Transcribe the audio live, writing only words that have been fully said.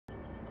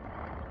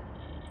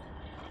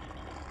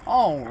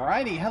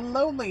Alrighty,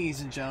 hello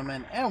ladies and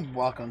gentlemen, and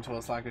welcome to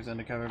a Slackers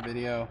Undercover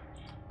video.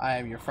 I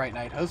am your Fright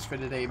Night host for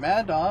today,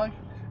 Madog,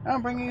 and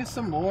I'm bringing you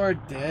some more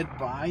Dead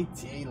by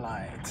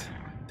Daylight.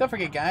 Don't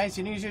forget guys,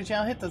 you new to your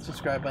channel, hit that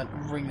subscribe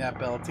button, ring that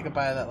bell, take a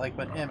bite of that like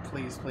button, and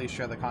please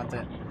share the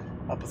content.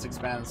 Help us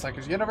expand the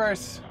Slackers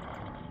universe.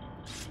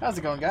 How's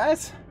it going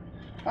guys?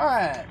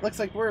 Alright, looks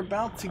like we're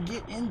about to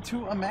get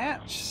into a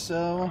match,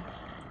 so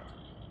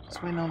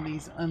just waiting on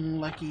these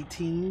unlucky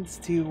teens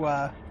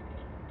to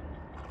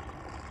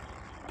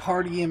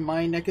party in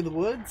my neck of the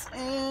woods,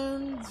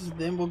 and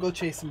then we'll go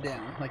chase them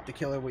down like the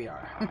killer we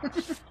are.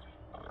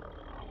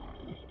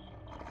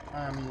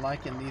 I'm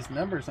liking these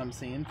numbers I'm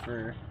seeing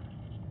for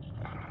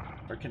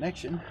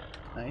connection.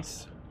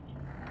 Nice.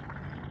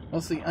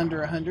 Mostly under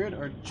 100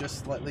 or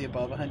just slightly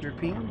above 100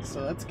 ping,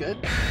 so that's good.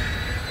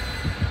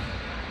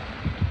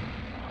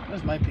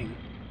 Where's my ping?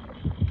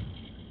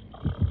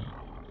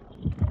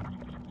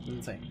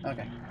 Didn't say.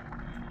 Okay.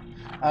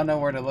 I don't know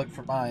where to look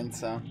for mine,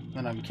 so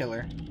when I'm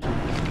killer.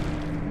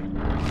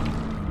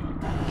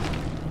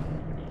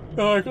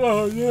 Like,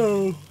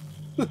 oh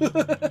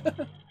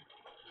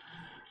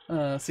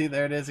no. See,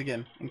 there it is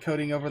again.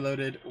 Encoding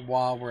overloaded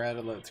while we're at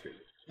a load screen.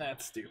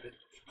 That's stupid.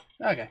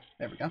 Okay,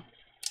 there we go.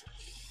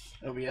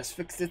 OBS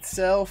fixed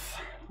itself.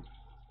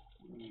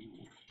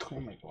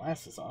 Pull my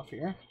glasses off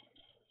here.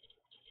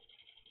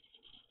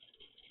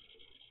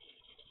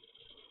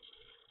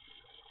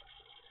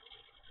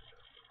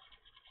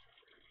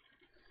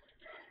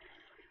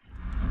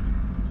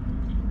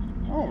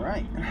 All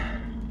right.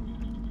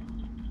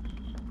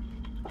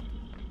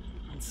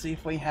 Let's see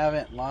if we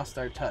haven't lost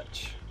our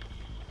touch.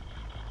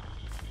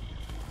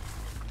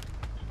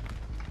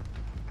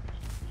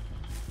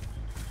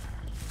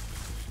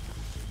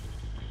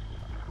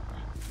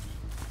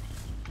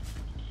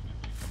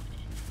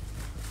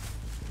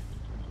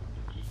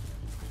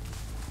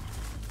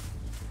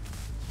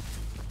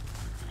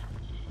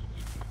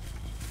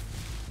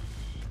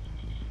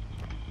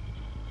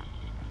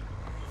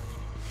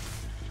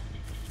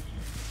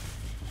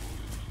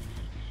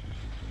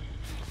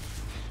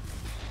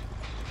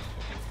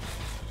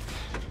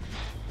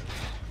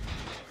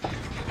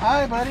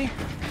 Hi, buddy.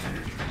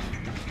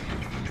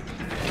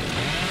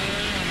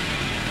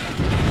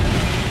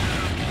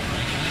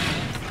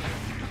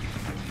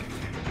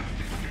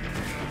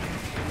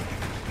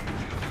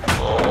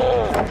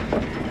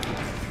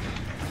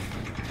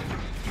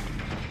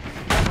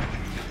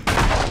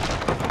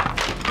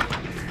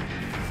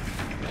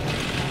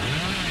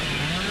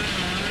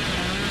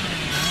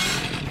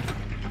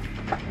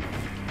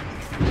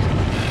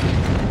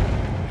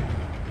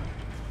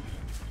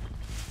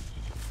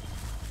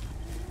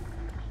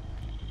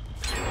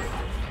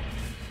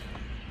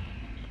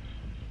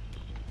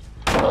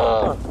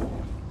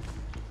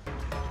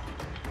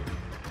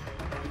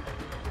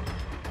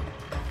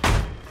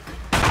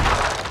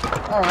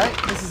 Alright,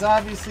 this is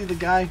obviously the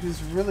guy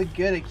who's really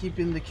good at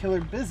keeping the killer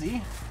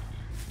busy.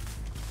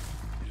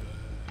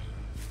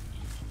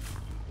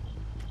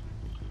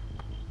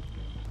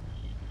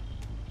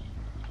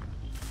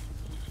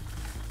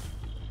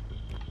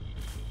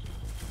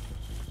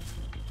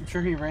 I'm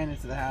sure he ran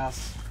into the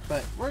house,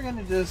 but we're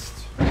gonna just...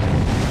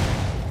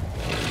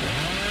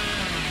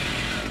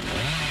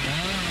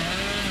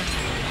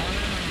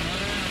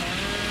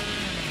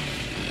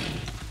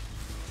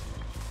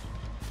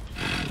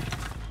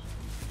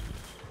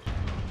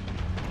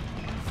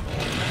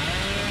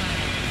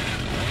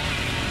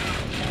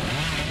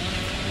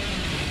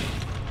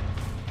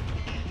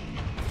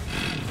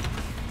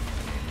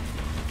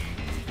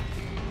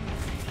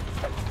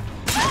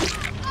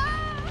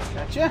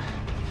 Gotcha.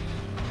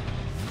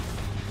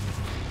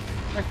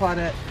 Hi,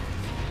 Claudette.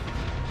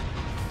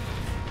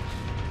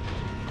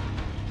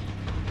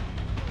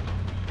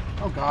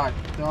 Oh God,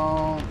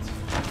 don't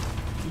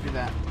do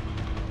that.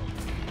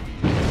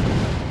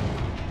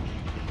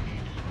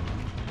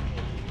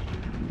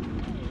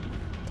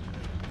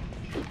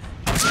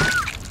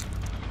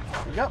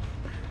 There we go.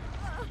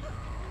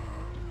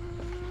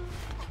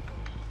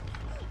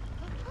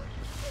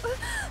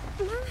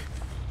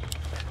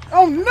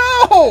 Oh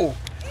no!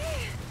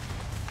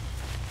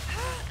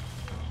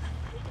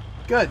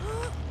 Good.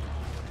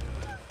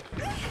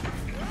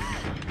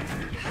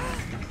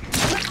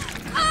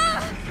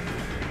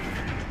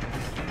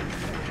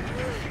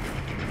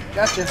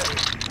 Gotcha.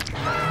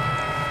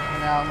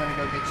 Now I'm gonna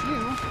go get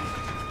you.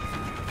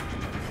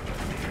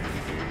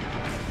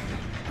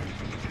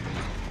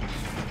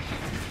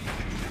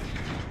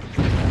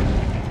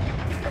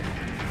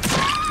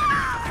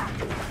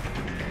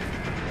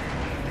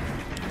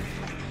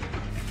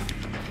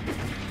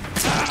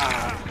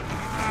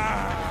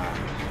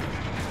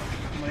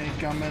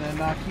 I'm gonna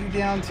knock you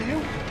down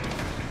too.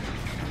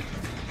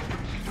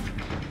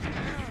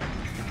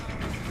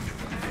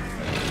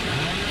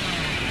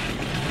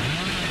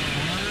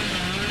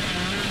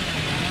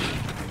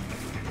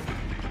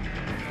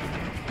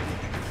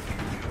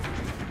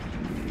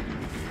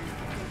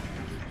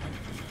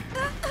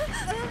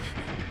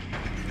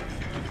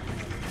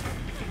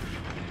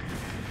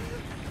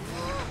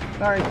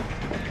 Sorry.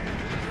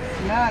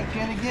 Not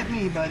gonna get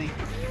me, buddy.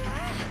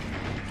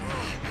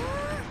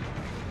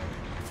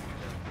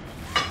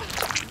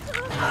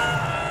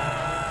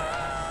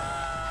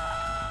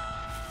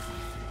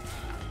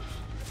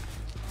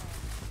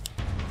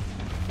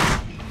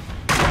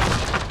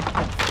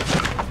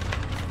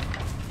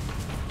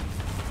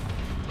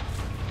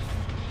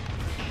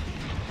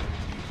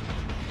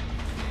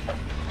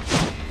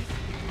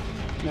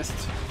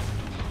 Missed.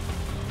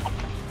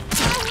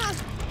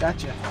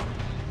 Gotcha.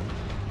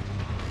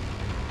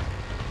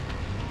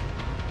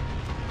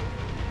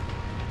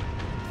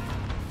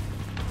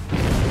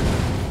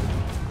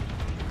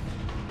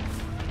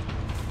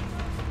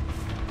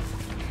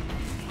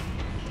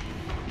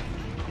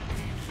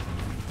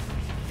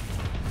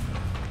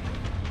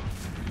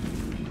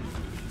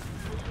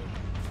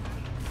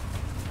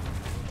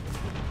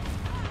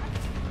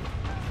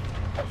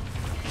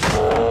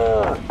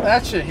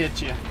 That should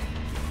hit you.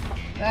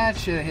 That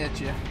should hit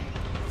you.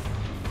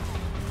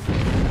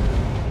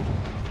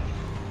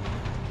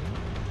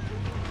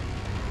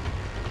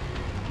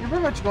 You're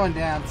pretty much going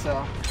down,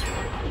 so.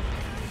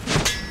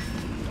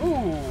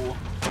 Ooh.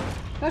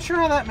 Not sure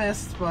how that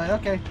missed, but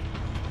okay.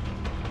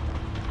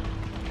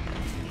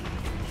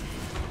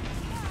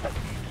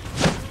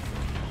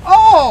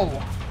 Oh!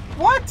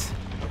 What?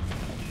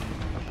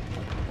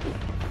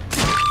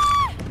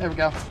 There we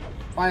go.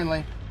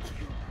 Finally.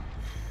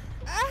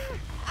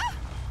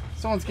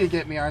 Someone's gonna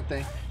get me, aren't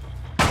they?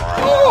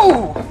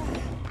 Oh!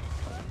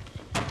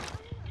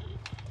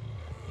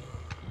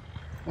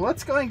 Well,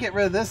 let's go ahead and get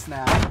rid of this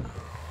now.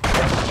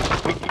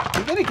 We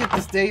gotta get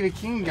this David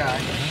King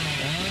guy.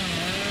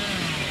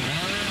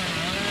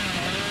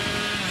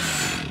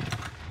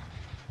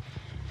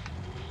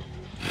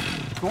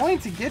 Going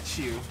to get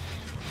you.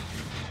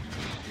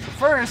 But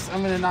first,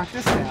 I'm gonna knock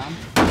this down.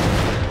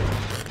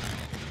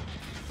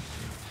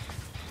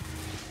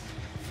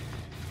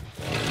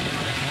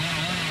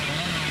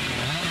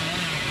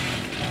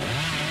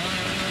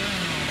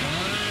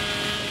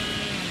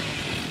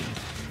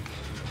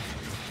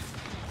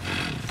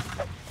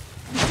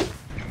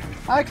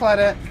 Hi,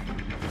 Claudette.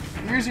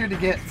 You're easier to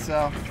get,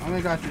 so I'm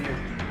gonna go after you.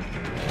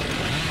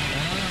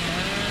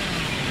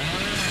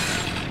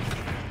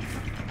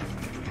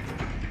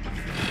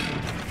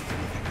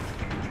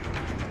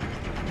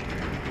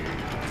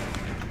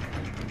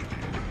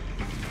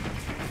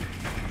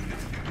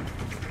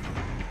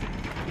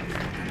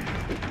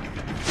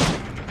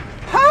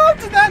 How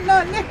did that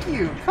not nick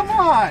you? Come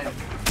on!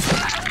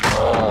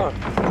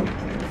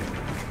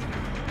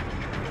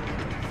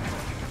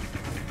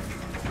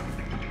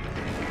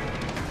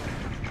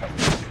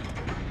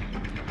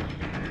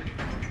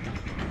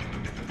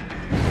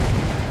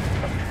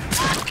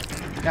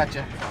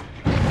 Gotcha.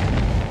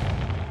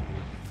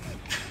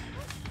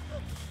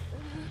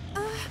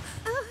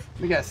 Let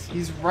me guess,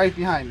 he's right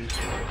behind me.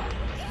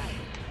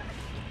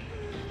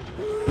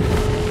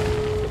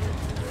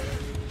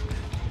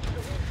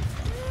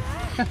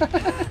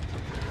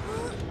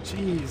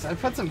 Jeez, I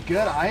put some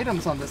good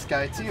items on this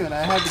guy too, and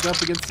I had to go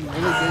up against some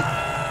really big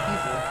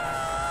people.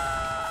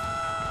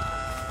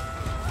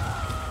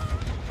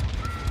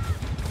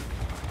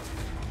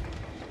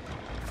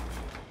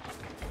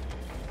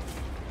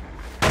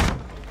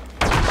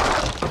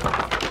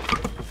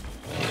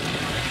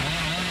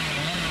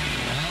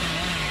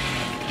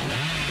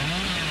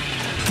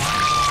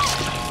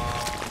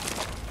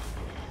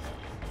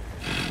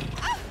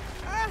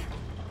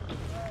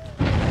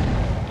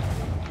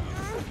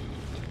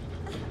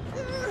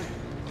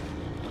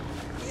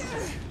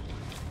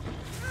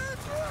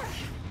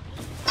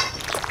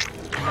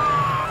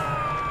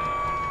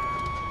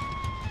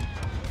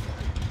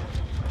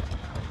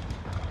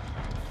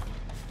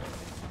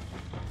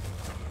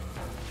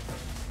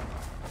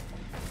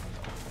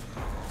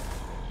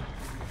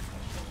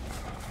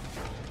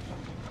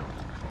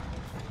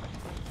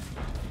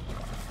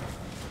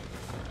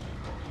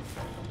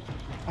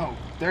 Oh,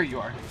 there you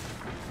are.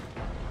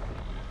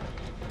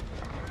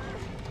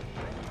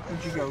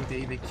 Where'd you go,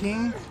 David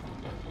King?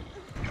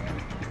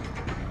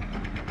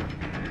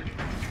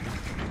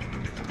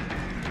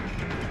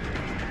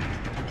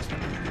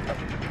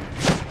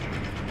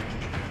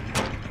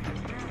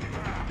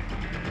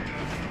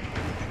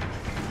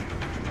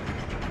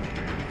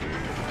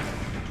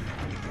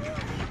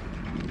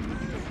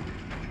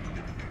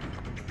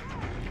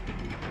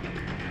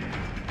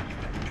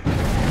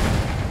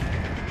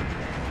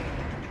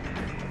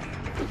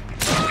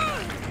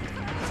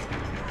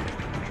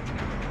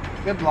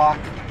 Good block.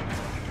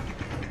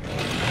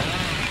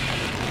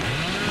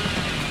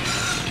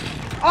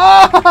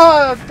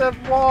 Oh, the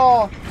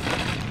wall!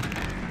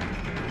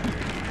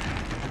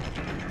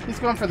 He's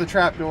going for the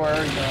trap door. You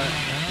know it.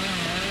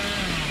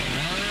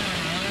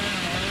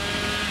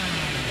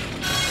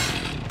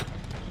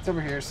 It's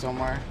over here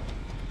somewhere.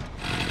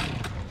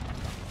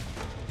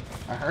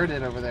 I heard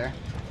it over there.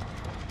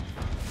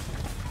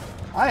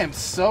 I am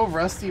so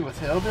rusty with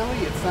Hillbilly,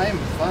 it's not even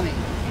funny.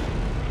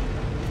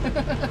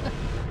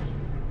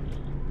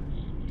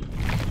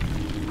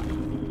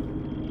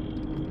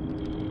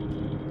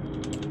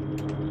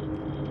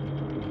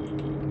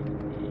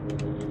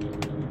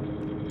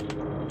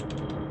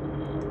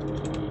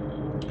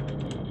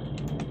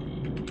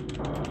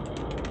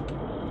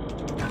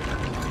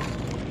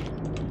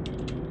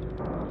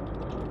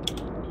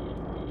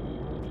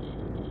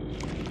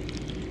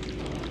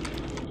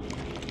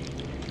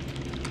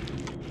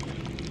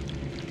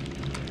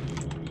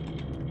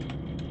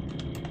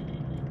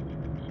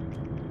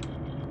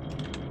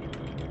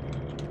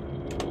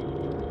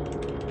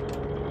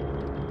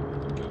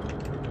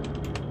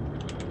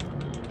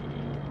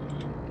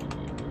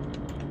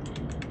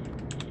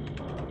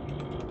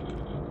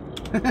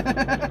 Of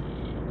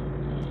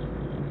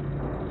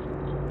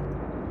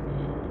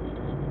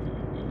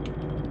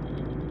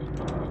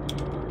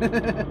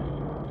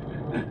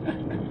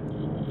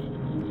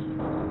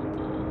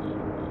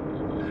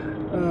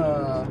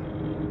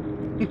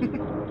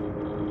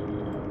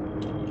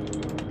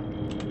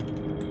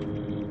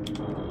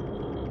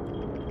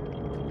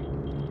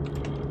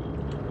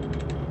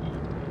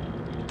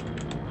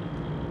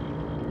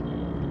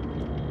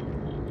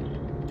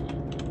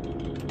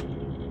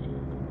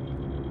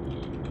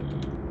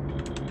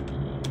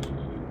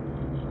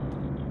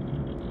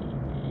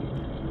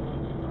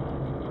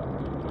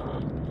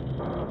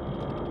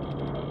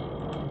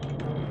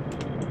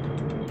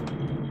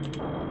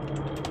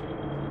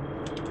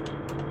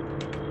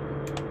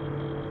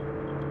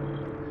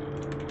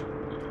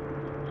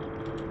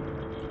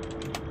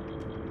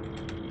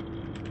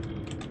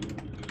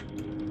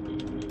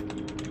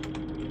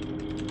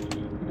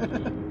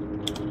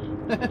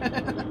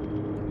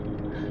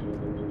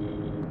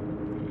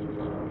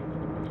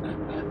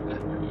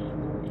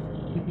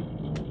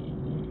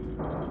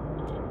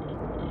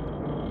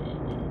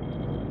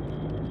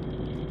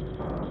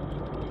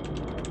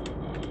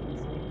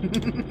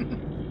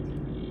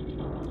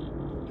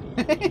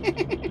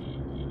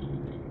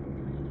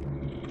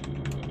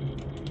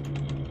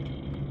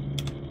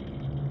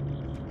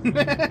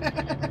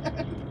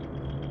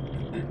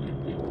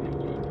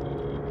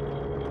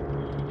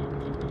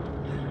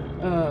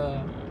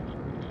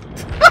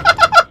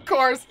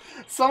course,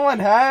 someone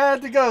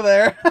had to go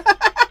there.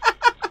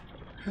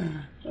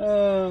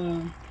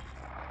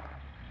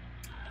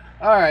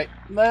 Alright,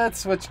 let's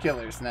switch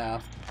killers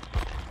now.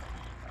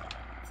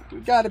 We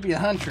gotta be a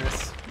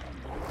huntress.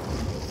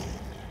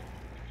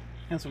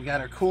 Guess we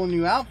got our cool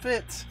new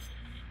outfit.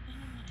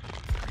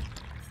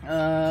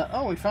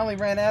 Oh, we finally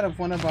ran out of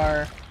one of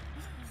our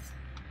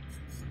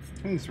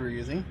things we're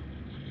using.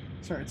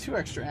 Sorry, 2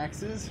 extra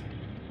axes.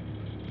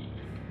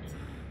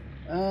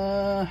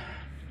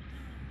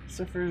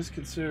 Suffers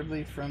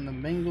considerably from the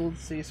mangled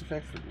status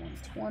effect for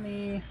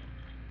 120.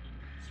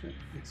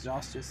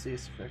 Exhausted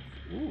status effect.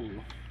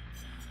 Ooh.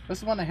 What's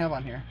the one I have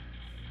on here?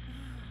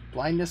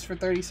 Blindness for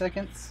 30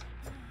 seconds.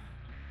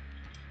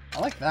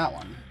 I like that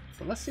one.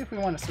 But let's see if we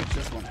want to switch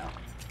this one out.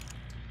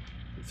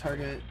 The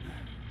target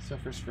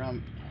suffers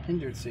from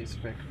hindered status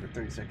effect for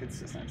 30 seconds.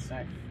 Does not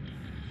stack.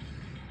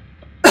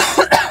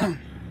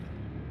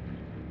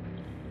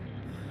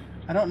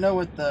 I don't know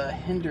what the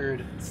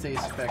hindered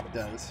status effect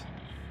does.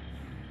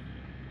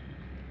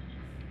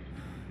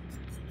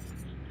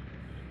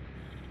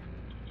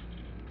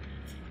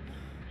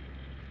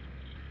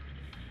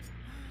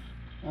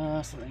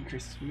 So that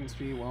increases movement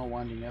speed while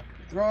winding up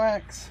the throw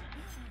axe.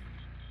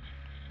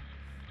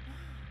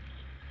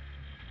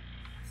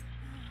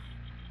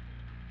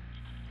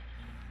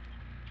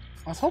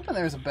 I was hoping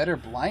there was a better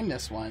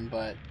blindness one,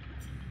 but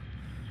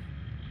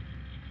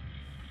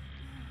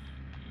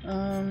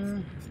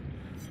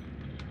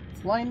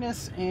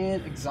blindness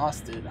and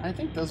exhausted. I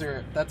think that's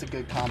a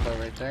good combo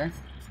right there.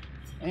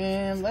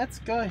 And let's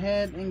go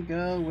ahead and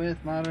go with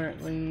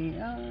moderately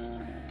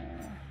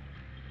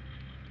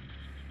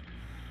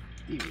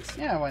devious.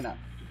 Yeah, why not?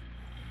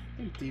 I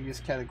think devious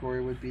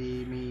category would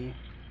be me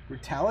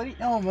brutality.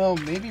 Oh well,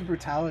 maybe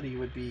brutality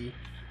would be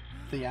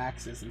the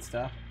axes and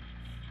stuff.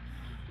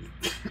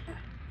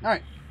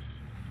 Alright,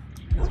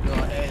 let's go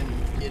ahead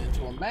and get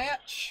into a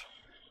match,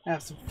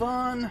 have some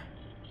fun,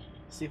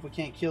 see if we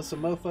can't kill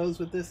some mofos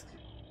with this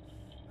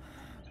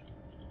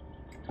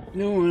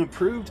new and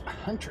improved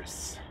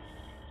huntress.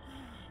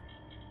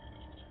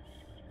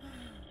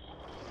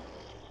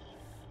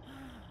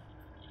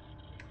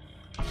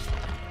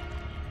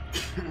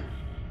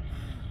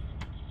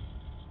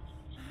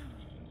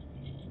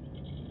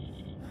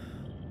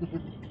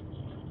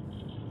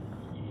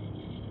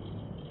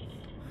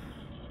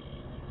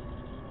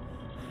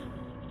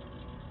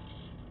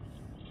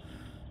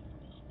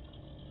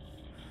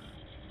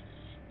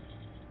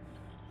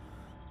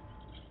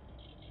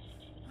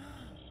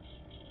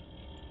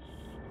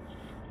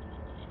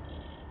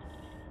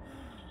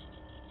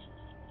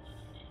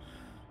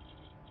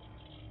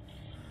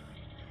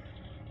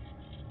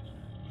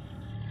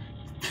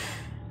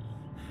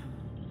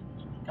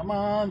 Come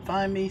on,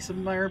 find me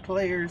some more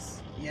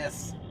players.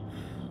 Yes.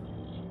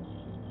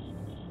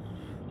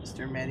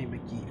 Mr. Manny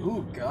McGee.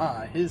 Ooh,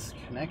 God, his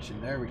connection.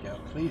 There we go.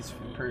 Please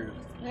improve.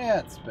 Yeah,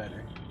 it's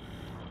better.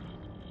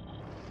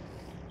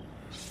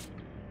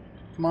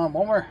 Come on,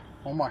 one more.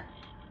 One more.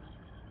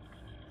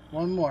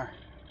 One more.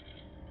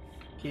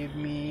 Give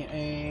me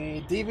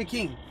a David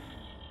King.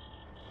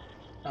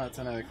 Oh, it's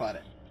another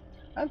Claudette.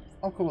 I'm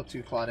cool with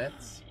 2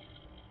 Claudettes.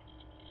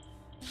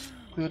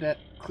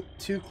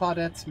 Two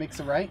Claudettes makes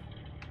a right.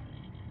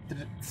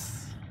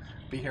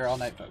 Be here all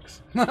night,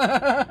 folks.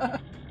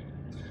 Alright,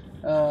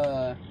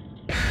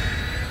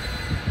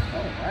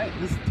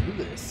 let's do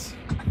this.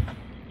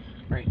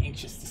 Very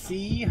anxious to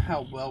see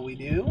how well we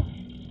do.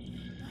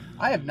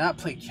 I have not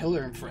played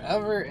Killer in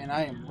forever, and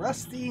I am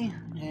rusty,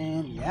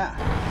 and yeah.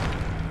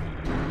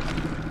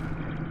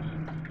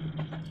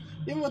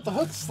 Even with the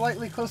hooks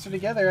slightly closer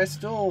together, I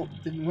still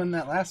didn't win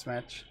that last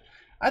match.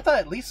 I thought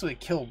at least we'd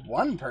kill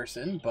one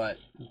person, but...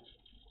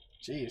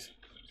 Jeez.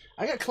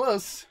 I got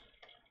close.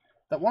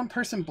 That one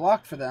person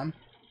blocked for them.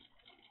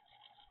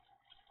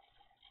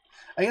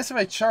 I guess if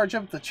I charge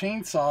up the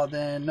chainsaw,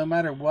 then no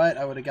matter what,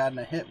 I would have gotten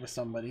a hit with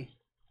somebody.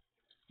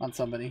 On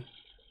somebody.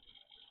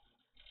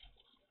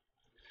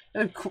 It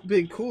would have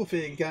been cool if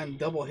it had gotten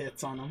double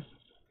hits on them.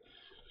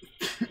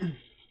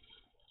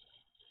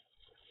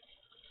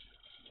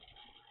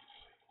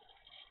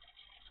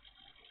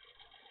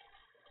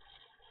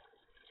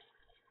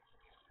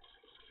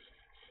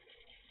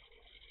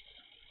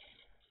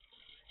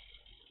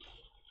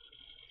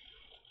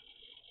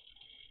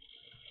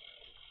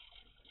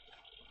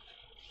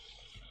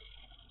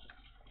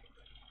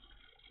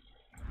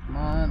 Come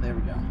on, there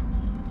we go.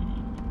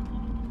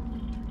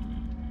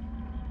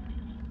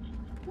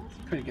 That's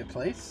a pretty good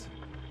place.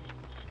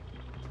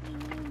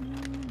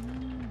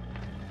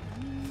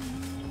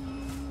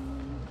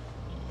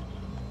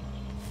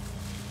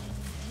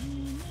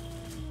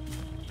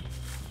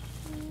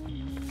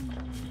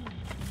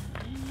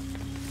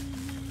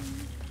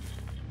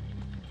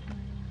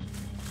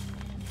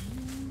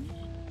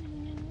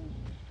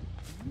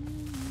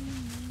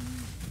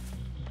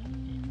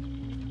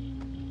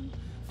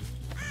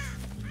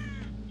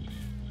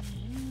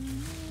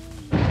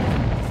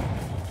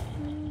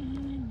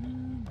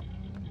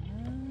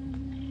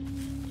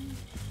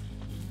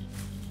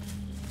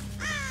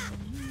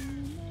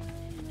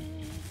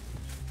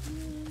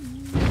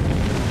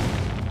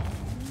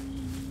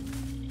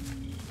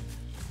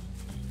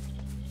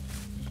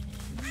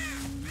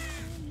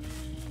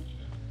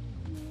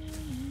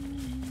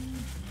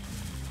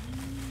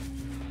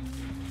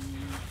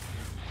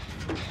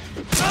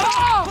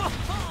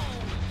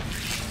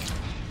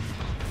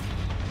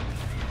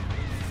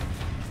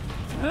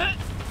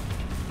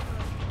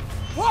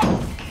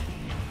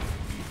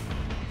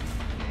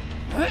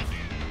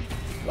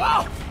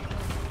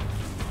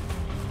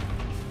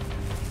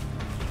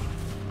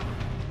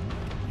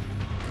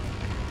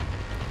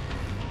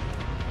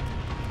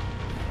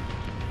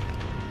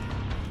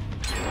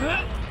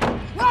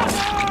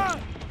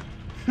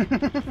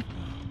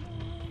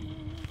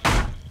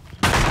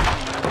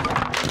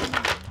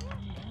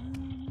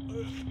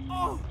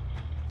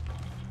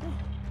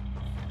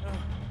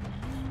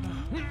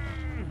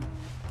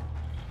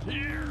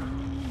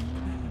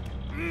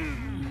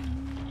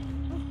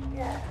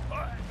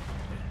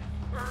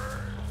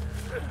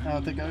 I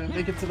don't think I'm gonna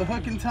make it to the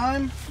hook in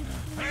time.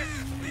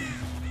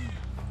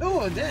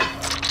 Oh, I did.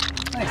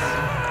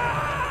 Nice.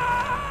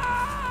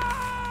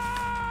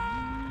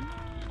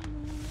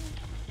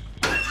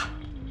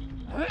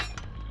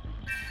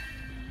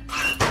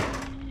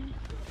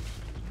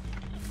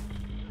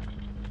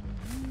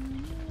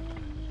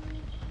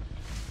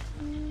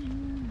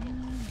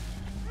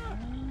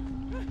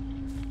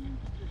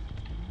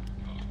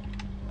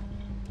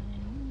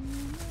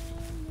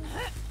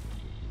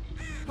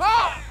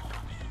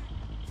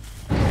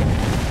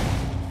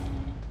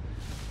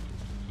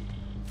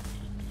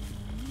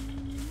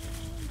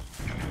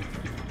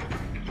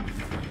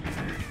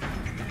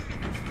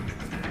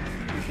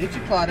 Did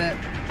you plot it?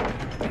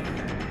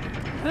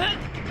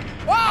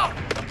 Whoa!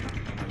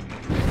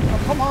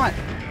 Oh, come on.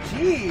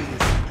 Jeez.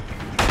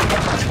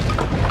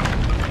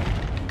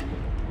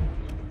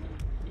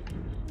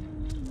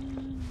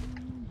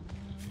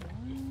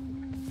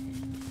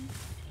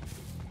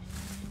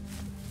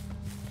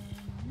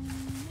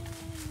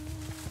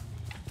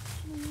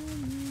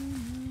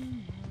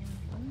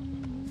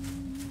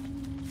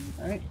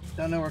 Alright,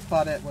 don't know where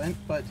Claudette went,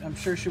 but I'm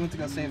sure she went to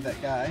go save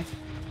that guy.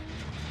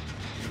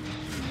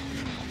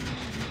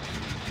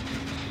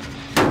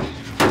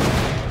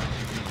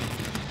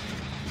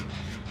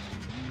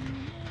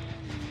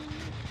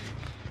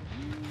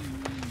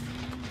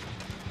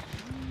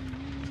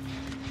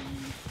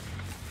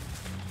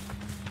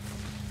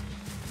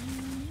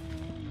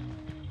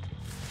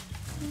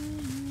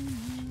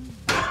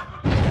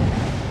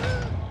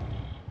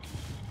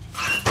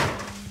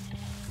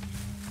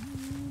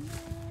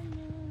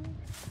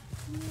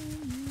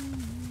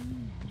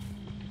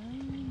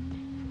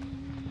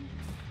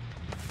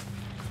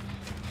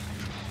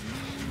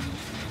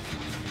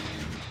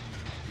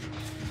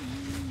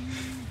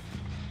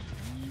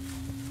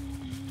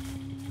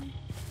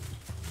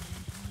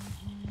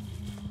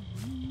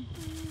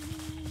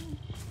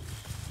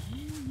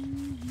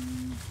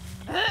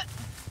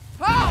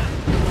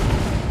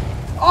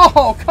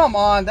 Oh, come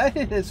on, that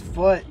hit his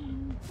foot.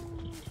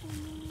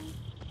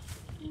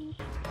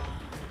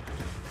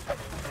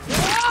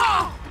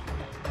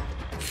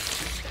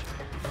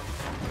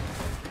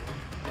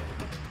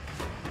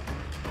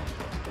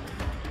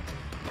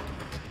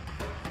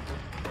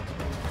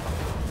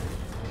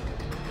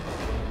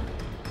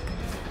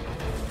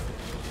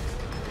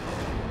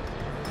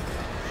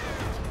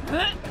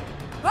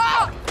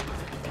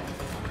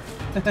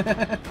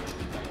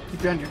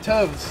 Keep you on your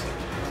toes.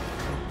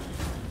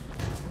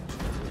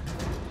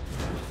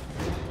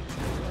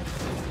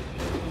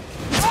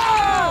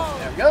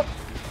 There we go.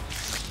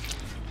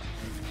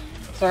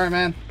 Sorry,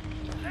 man.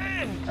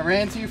 I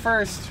ran to you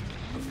first.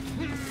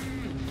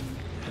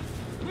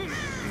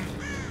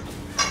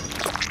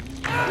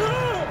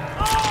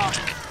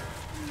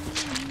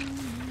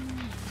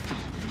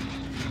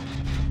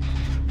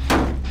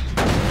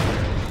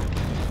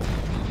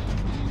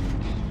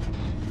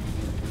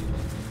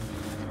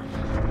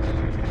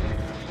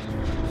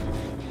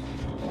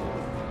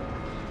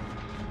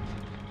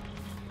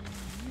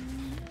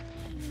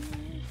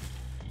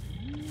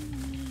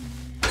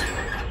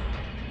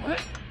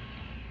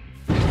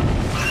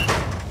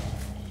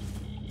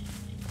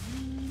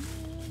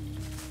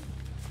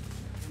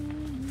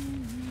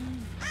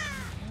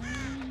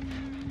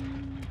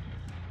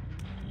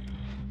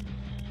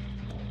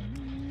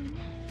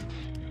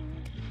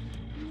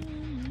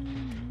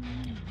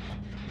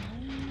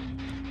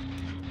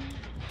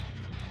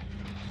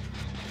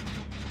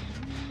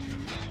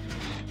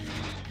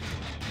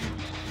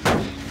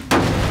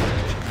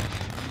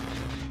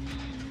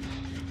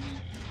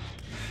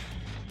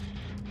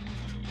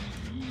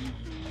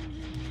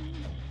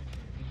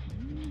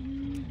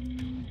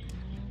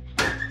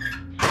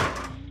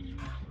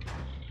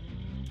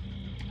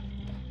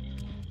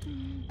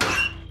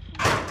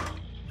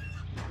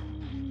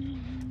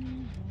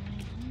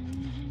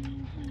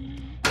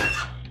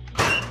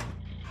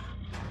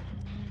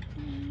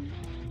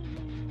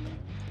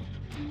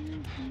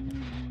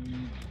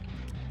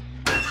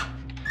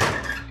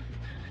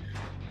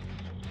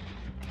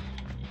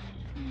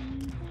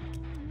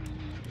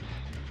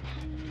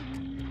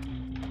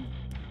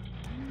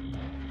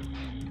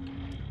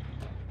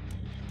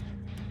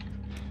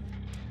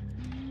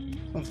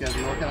 Someone's got to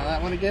be working on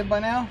that one again by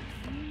now.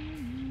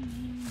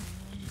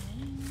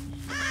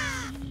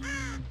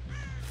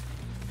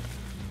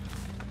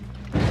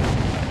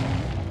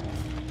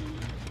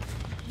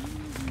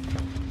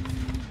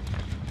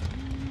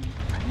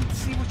 I didn't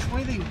see which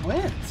way they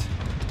went.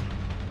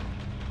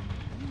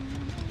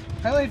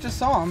 Apparently I just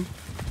saw them.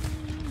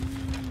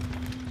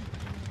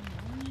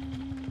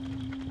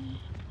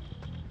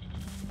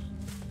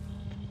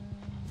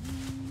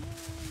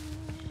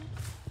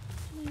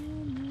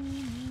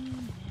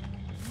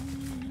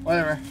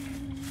 Whatever.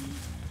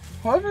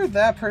 Whoever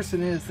that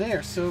person is, they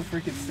are so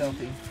freaking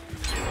stealthy.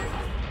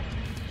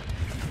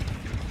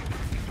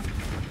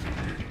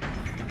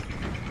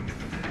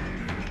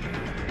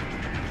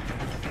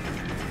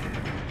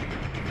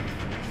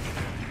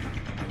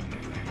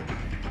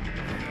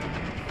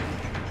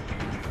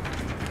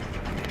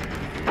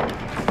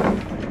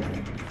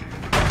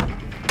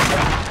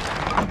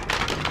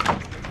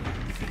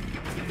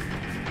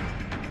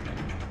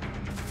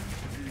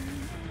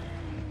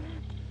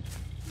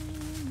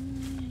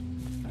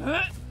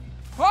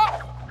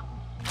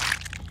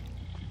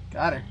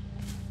 Got her.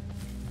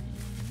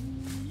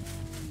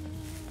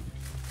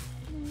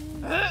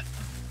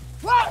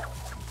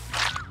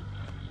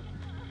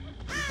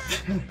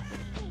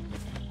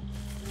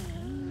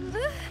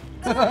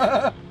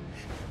 My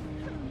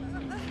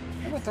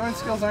throwing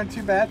skills aren't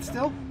too bad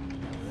still.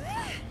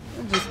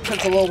 It just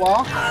took a little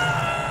while.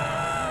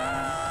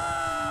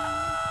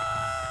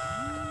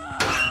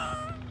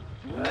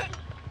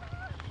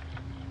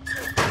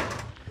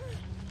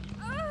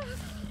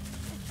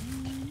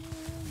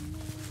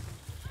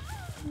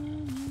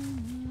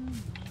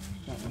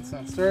 That's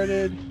not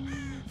started.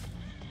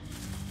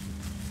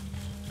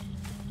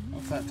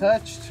 That's not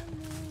touched.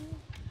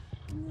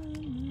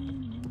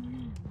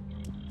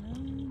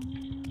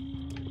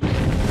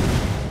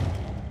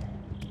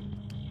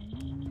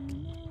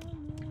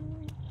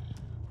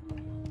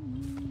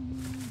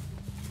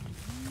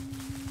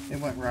 It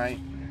went right.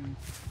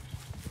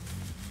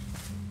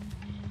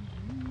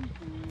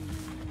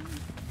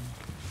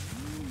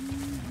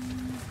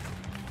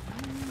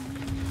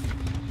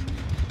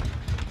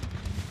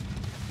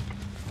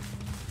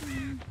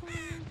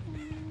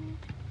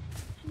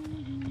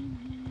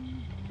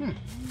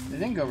 It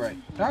didn't go right.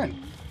 Darn.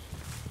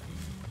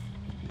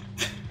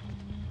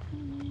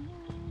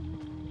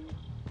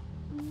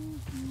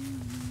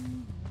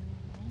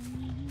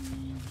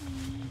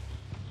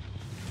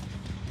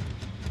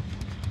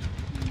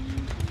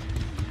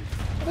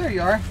 There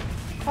you are.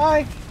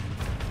 Hi.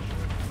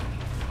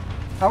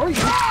 How are you?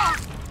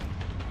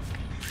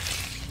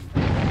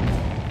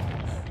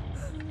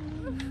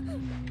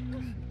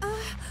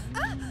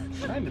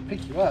 Trying to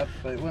pick you up,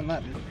 but it wouldn't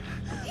let me.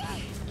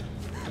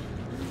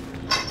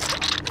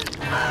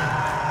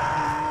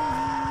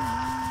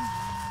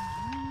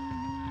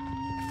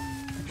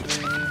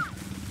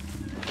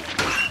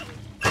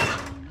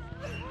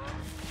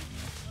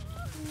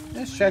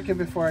 Just check it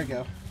before I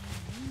go.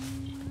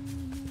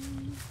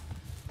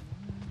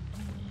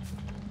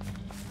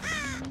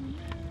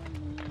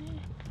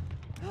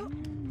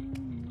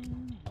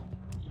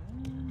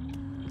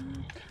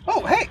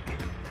 Oh, hey!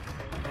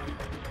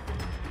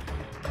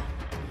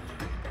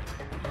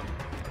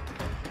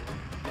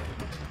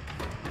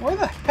 Where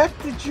the heck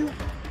did you...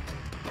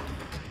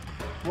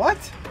 What?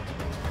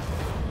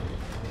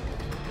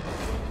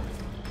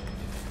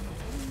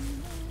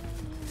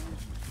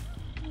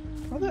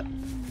 Where the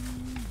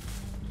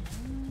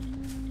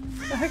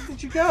heck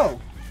did you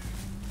go?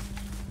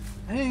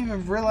 I didn't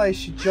even realize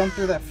she jumped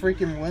through that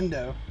freaking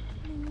window.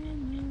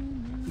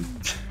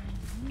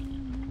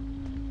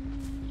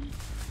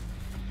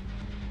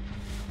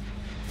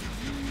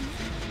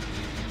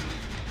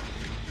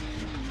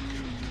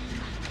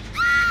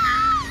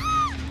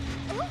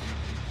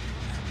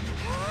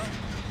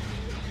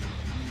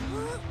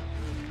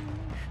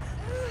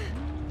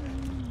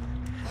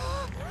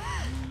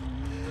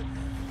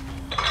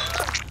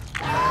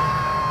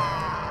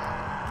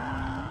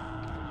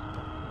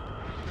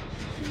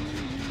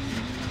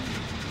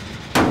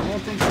 I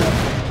don't think so.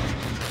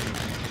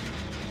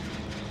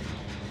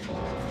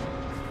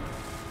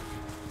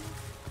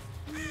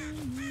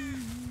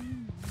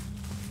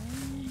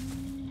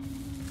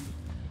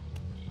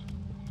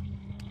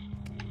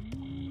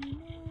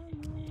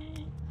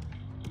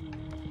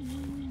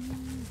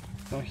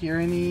 Don't hear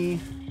any.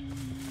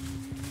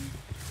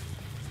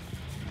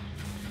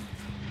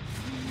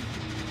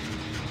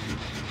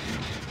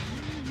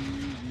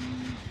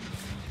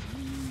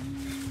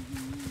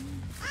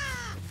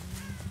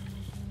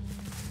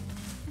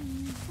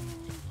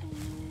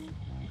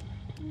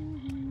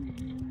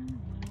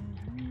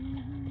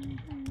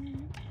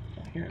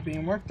 Hear it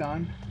being worked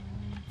on.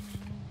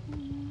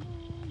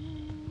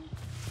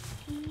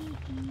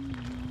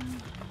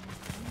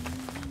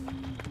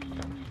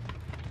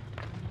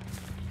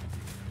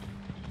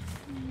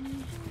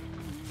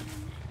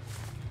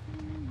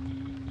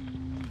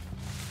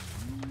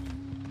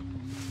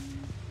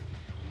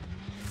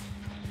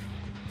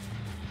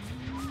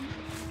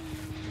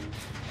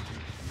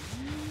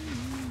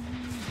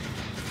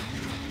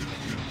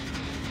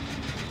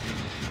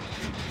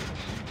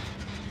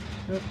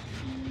 Yep.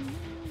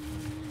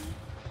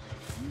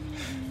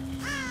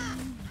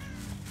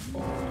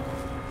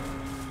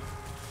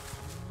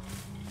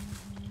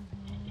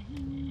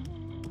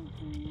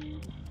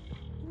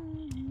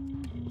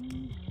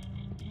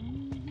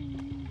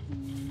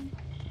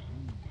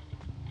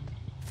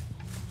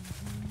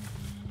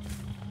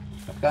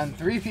 I've gotten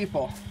 3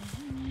 people.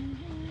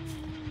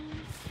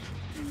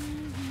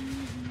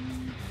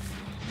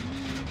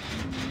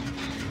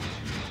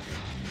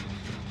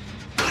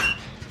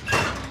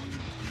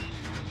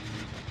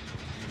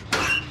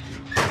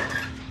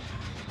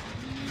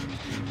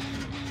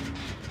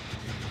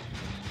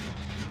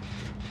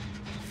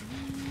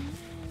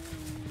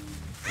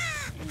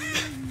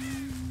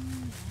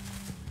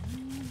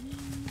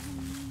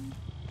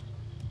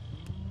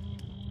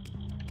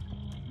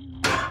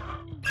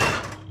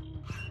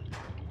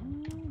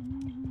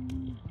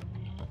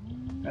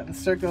 Let's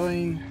start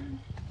going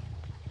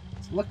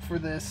to look for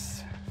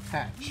this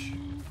hatch.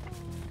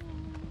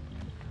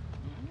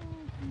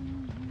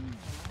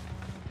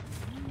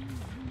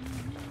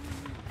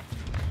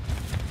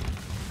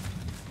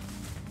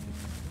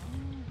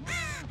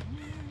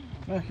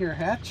 Oh, here,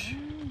 hatch.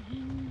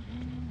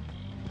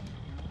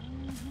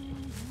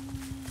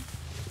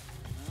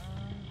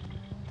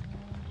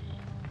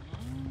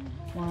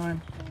 Come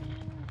on.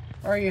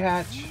 Where are you,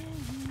 hatch?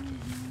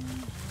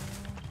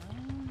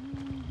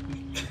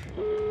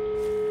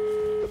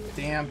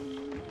 Damn.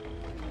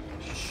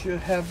 Should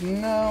have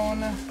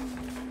known.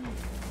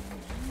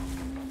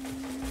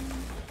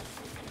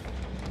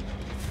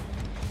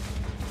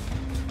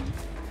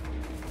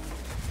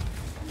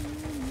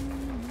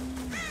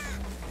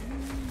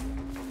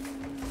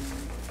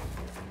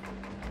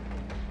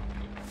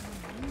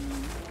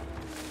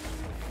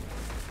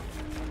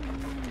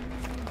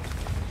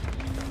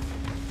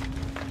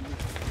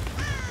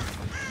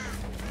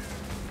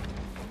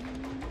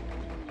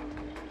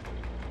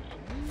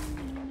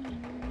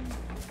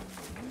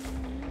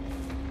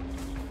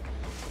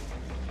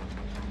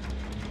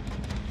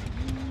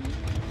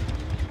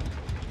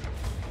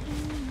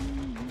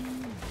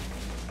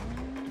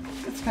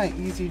 It's kind of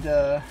easy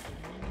to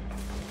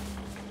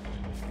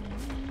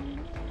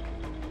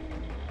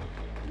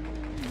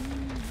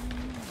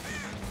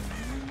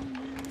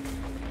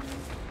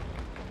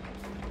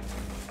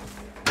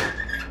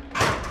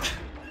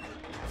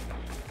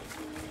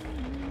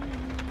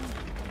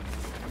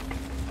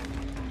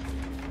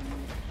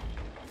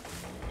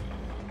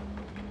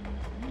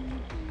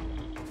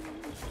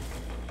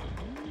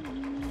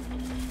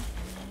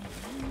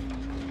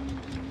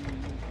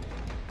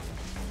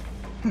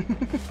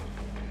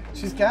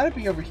she's got to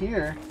be over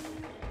here.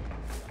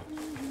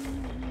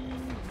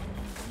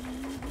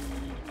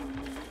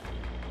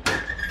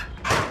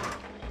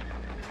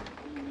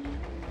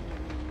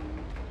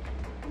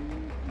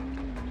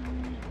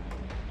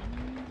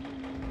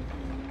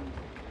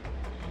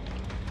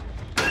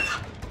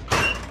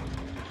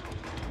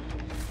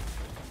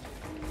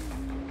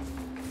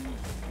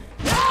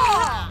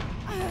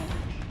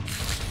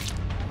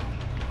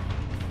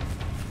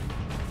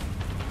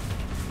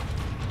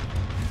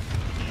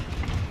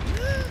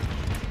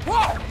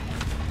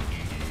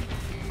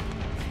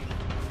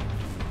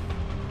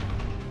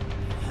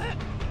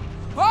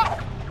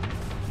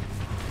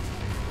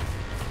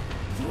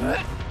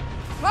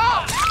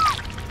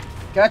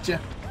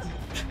 Gotcha.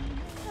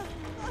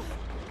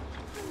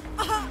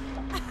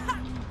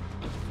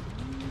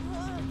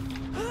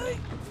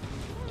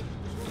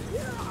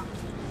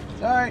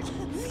 Alright.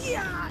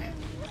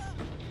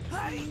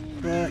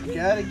 But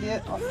gotta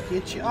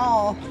get you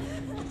all.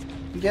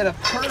 Get a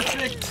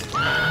perfect.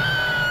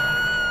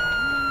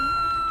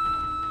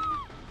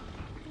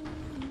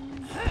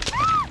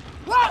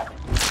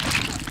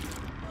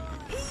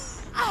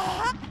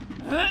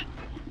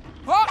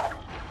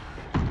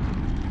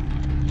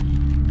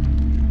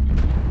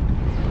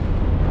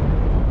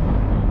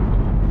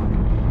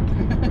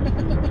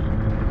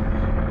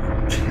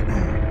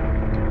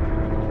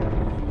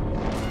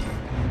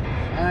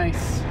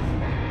 Nice.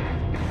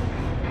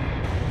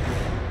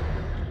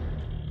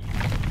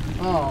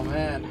 Oh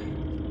man.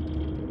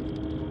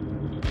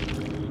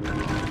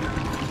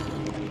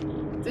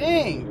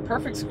 Dang,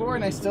 perfect score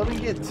and I still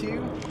didn't get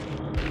 2.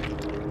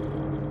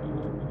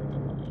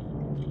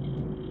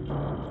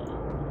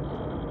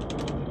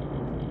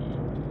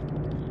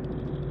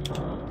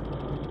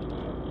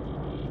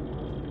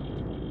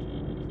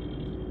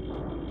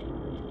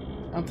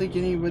 I don't think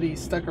anybody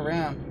stuck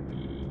around.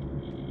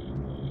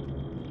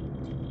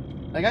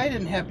 Like, I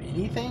didn't have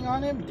anything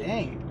on him?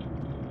 Dang.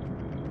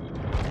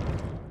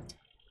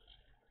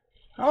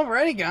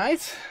 Alrighty,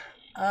 guys.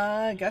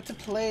 Got to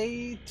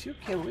play 2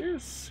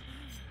 killers.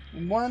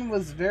 One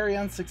was very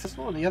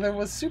unsuccessful, the other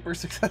was super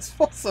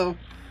successful, so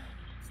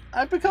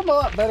I've become a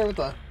lot better with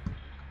the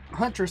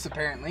Huntress,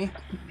 apparently.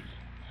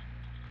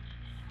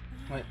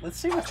 Wait, let's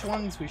see which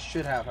ones we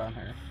should have on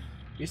her.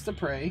 Beast of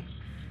Prey.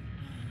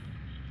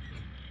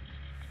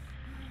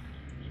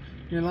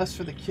 Your lust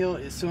for the kill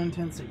is so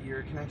intense that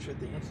your connection with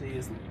the entity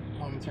is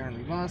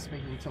momentarily lost,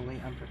 making it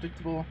totally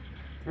unpredictable.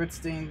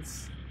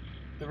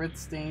 The red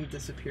stain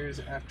disappears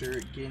after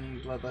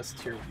gaining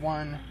Bloodlust Tier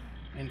 1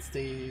 and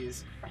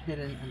stays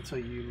hidden until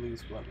you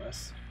lose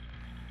Bloodlust.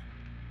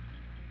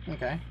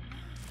 Okay.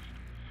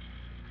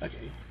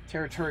 Okay.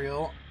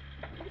 Territorial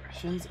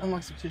aggressions.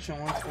 Unlocks the potential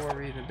once or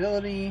read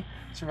ability.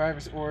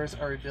 Survivor's ores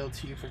are revealed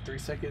to you for 3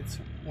 seconds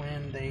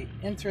when they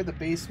enter the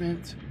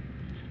basement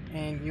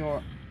and you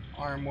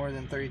are more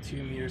than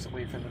 32 meters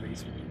away from the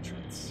basement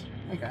entrance.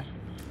 Okay.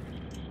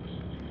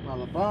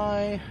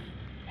 Lullaby.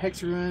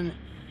 Hex Ruin.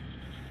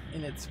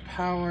 In its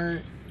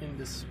power, in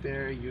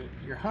despair,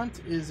 your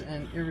hunt is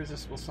an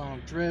irresistible song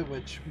of dread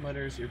which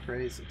mutters your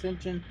prey's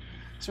attention.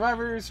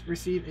 Survivors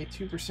receive a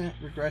 2%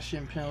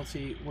 regression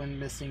penalty when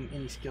missing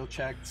any skill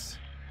checks.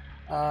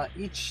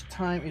 Each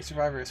time a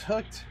survivor is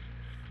hooked,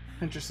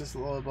 Huntress's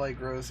Lullaby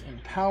grows in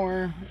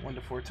power. 1 to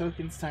 4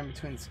 tokens. Time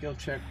between skill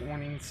check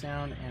warning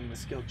sound and the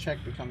skill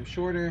check becomes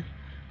shorter.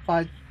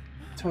 5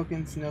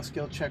 tokens, no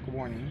skill check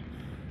warning.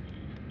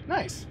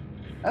 Nice.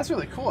 That's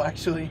really cool,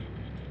 actually.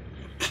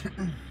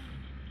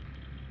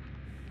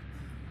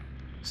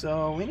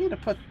 So we need to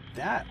put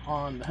that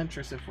on the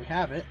Huntress if we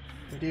have it.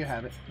 We do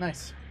have it.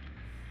 Nice.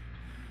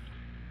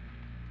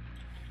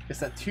 Guess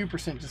that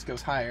 2% just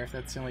goes higher.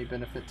 That's the only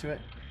benefit to it.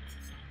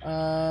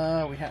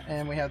 We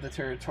have the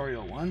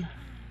territorial one.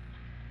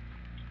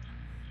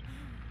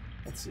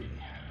 Let's see.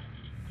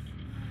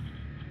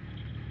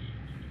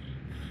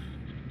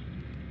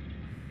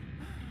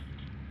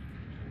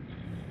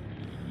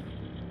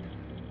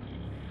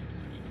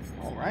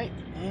 All right,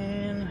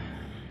 and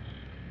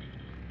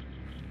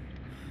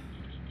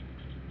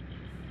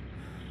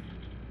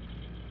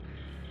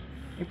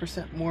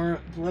 8% more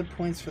blood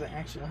points for the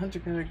actual hunter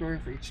category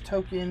for each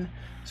token.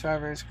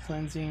 Survivor's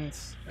cleansing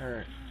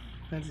speed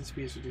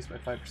is reduced by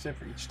 5%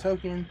 for each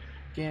token.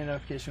 Gain a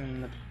notification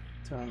when the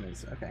totem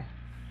is okay.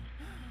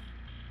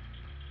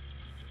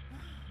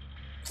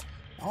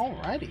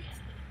 Alrighty.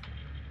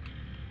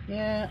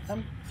 Yeah,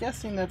 I'm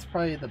guessing that's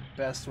probably the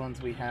best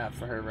ones we have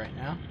for her right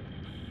now.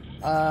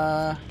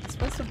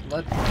 Expensive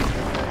blood points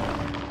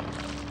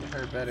get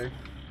her better.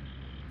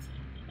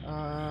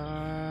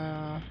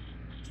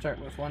 Start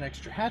with 1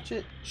 extra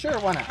hatchet. Sure,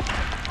 why not?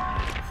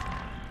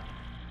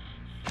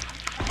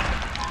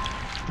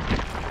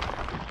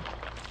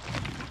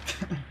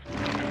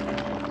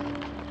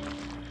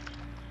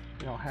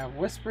 We don't have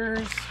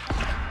whispers.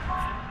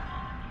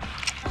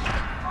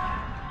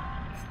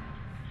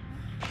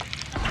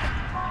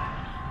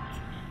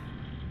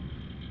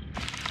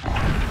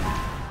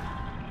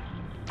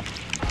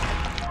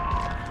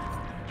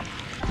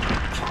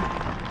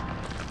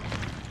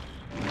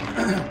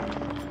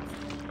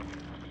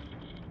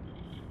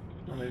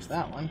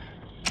 That one.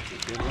 That's a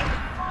good one.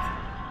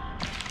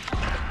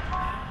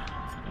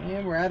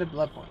 And we're out of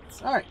blood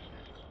points. Alright.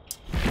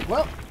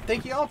 Well,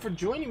 thank you all for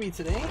joining me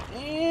today.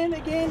 And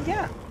again,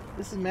 yeah,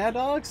 this is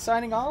Madog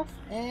signing off.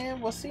 And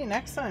we'll see you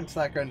next time,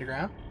 Slacker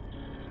Underground.